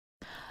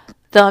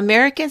The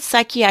American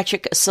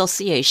Psychiatric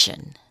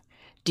Association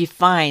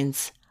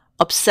defines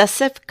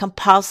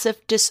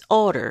obsessive-compulsive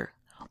disorder,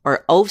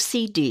 or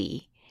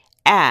OCD,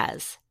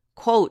 as,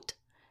 quote,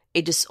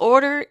 a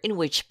disorder in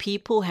which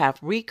people have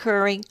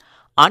recurring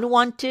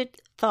unwanted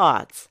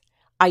thoughts,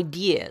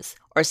 ideas,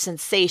 or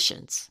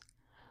sensations,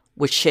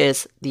 which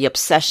is the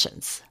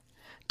obsessions.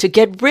 To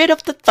get rid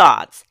of the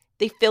thoughts,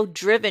 they feel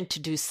driven to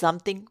do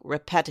something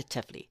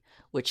repetitively,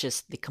 which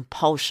is the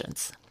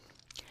compulsions.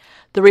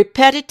 The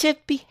repetitive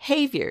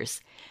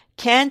behaviors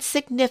can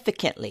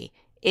significantly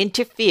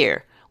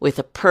interfere with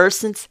a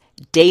person's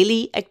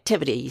daily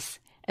activities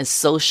and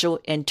social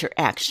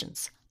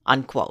interactions,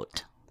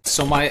 unquote.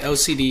 So my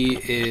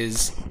OCD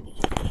is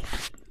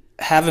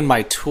having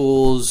my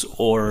tools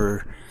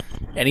or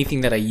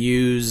anything that I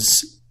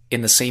use in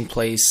the same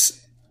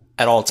place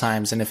at all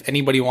times. And if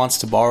anybody wants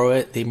to borrow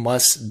it, they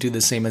must do the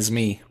same as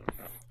me.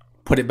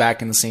 Put it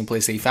back in the same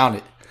place they found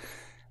it.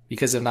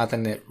 Because if not,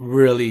 then it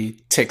really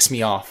ticks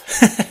me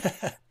off.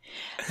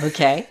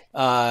 Okay.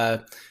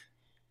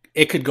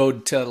 It could go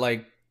to,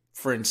 like,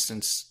 for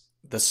instance,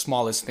 the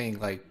smallest thing,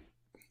 like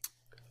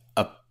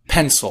a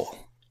pencil,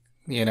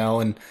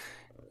 and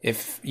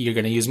if you're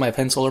going to use my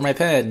pencil or my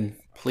pen,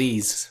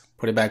 please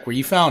put it back where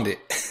you found it.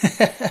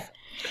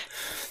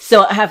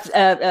 So have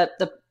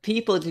the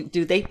people,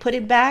 do they put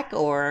it back,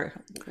 or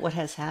what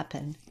has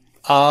happened?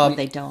 Or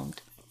they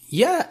don't?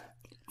 Yeah,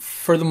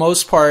 for the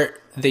most part,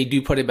 they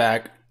do put it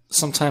back.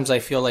 Sometimes I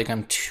feel like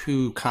I'm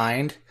too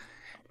kind,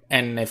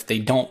 and if they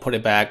don't put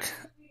it back,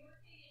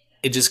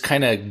 it just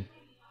kind of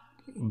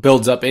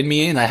builds up in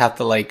me, and I have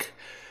to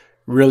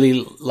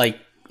really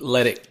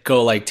let it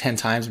go 10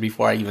 times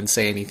before I even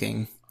say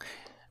anything.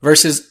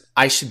 Versus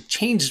I should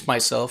change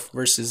myself,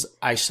 versus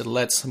I should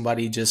let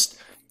somebody just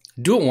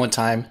do it one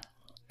time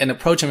and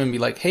approach them and be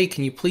like, hey,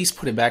 can you please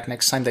put it back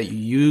next time that you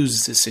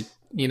use this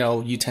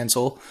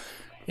utensil,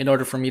 in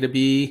order for me to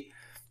be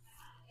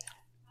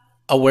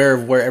aware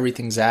of where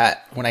everything's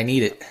at when I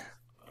need it.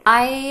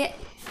 I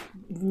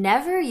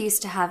never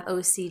used to have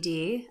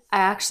OCD. I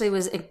actually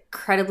was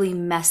incredibly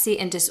messy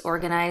and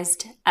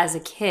disorganized as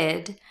a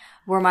kid,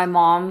 where my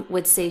mom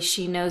would say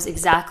she knows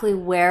exactly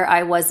where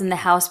I was in the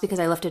house because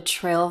I left a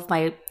trail of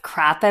my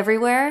crap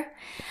everywhere.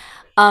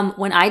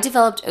 When I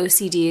developed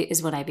OCD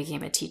is when I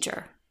became a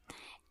teacher.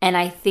 And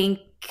I think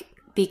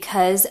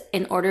because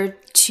in order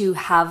to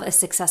have a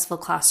successful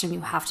classroom,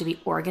 you have to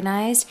be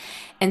organized.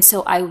 And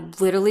so I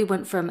literally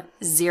went from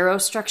zero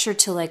structure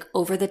to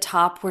over the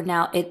top, where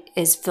now it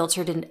is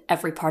filtered in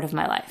every part of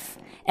my life.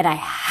 And I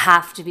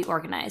have to be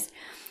organized.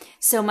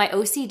 So my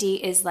OCD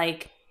is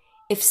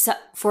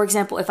for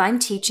example, if I'm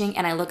teaching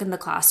and I look in the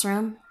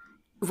classroom,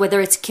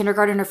 whether it's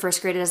kindergarten or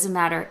first grade, it doesn't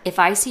matter. If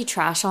I see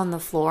trash on the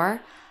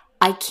floor,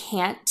 I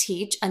can't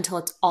teach until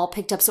it's all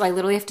picked up. So I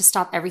literally have to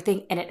stop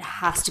everything and it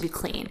has to be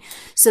clean.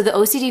 So the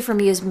OCD for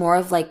me is more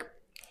of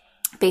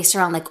based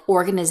around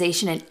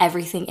organization and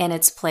everything in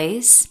its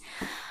place.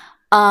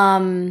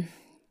 Last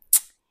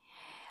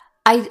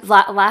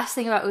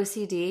thing about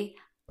OCD,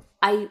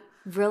 I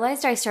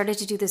realized I started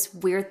to do this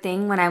weird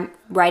thing when I'm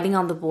writing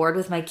on the board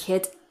with my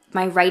kids.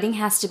 My writing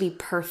has to be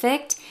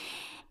perfect.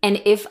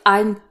 And if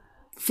I'm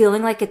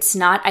feeling like it's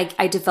not,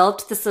 I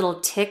developed this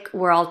little tick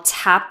where I'll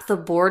tap the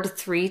board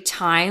 3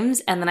 times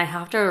and then I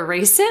have to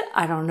erase it.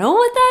 I don't know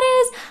what that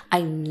is.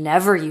 I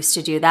never used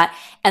to do that.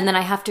 And then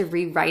I have to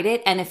rewrite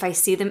it. And if I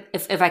see them,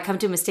 if I come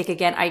to a mistake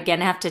again, I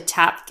again have to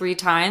tap 3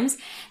 times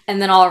and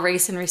then I'll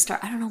erase and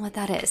restart. I don't know what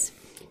that is.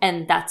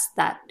 And that's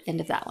that end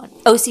of that one.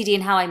 OCD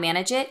and how I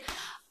manage it.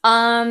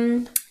 I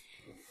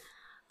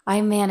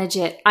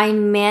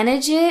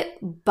manage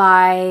it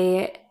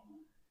by,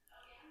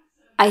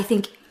 I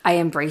think, I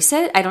embrace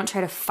it. I don't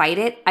try to fight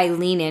it. I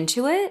lean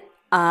into it.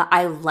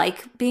 I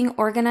like being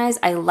organized.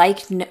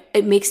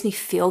 It makes me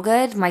feel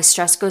good. My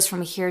stress goes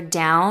from here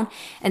down.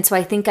 And so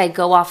I think I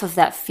go off of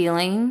that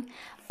feeling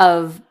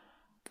of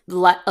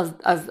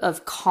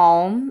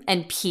calm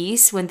and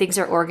peace when things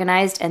are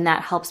organized. And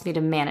that helps me to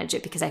manage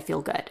it because I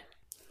feel good.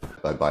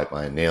 I bite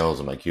my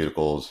nails and my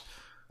cuticles.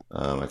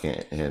 I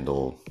can't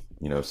handle,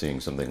 seeing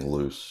something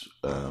loose.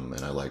 And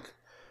I like,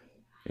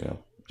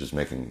 just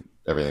making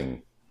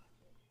everything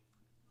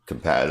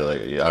compatible. I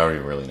don't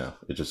even really know.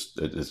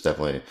 It's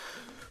definitely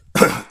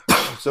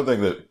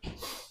something that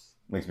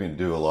makes me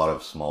do a lot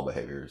of small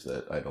behaviors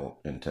that I don't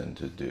intend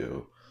to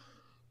do,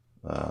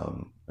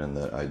 and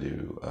that I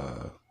do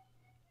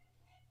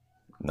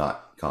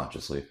not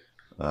consciously.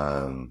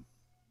 And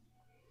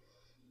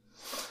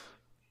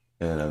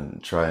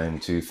I'm trying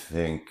to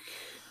think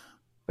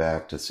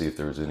back to see if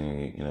there was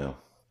any,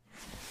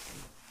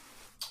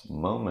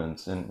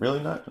 moments, and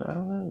really not. I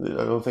don't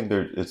know. I don't think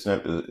there. It's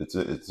not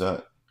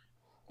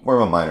more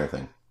of a minor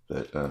thing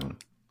that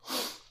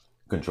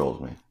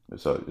controls me.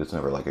 So it's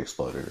never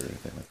exploded or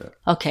anything like that.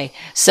 Okay,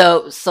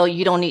 so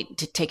you don't need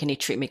to take any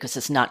treatment because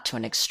it's not to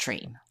an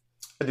extreme.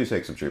 I do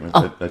take some treatment.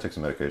 Oh. I take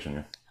some medication.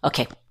 Yeah.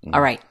 Okay. Mm-hmm.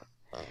 All right.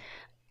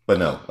 But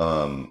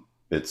no,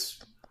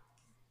 it's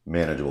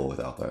manageable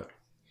without that.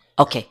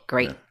 Okay.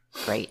 Great. Yeah.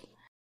 Great.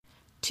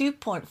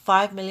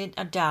 2.5 million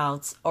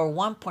adults, or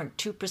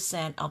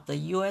 1.2% of the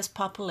U.S.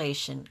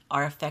 population,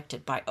 are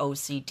affected by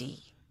OCD.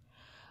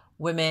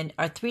 Women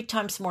are 3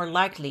 times more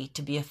likely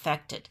to be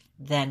affected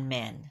than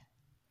men.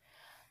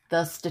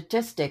 The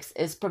statistics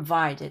is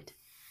provided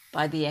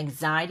by the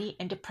Anxiety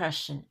and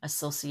Depression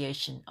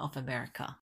Association of America.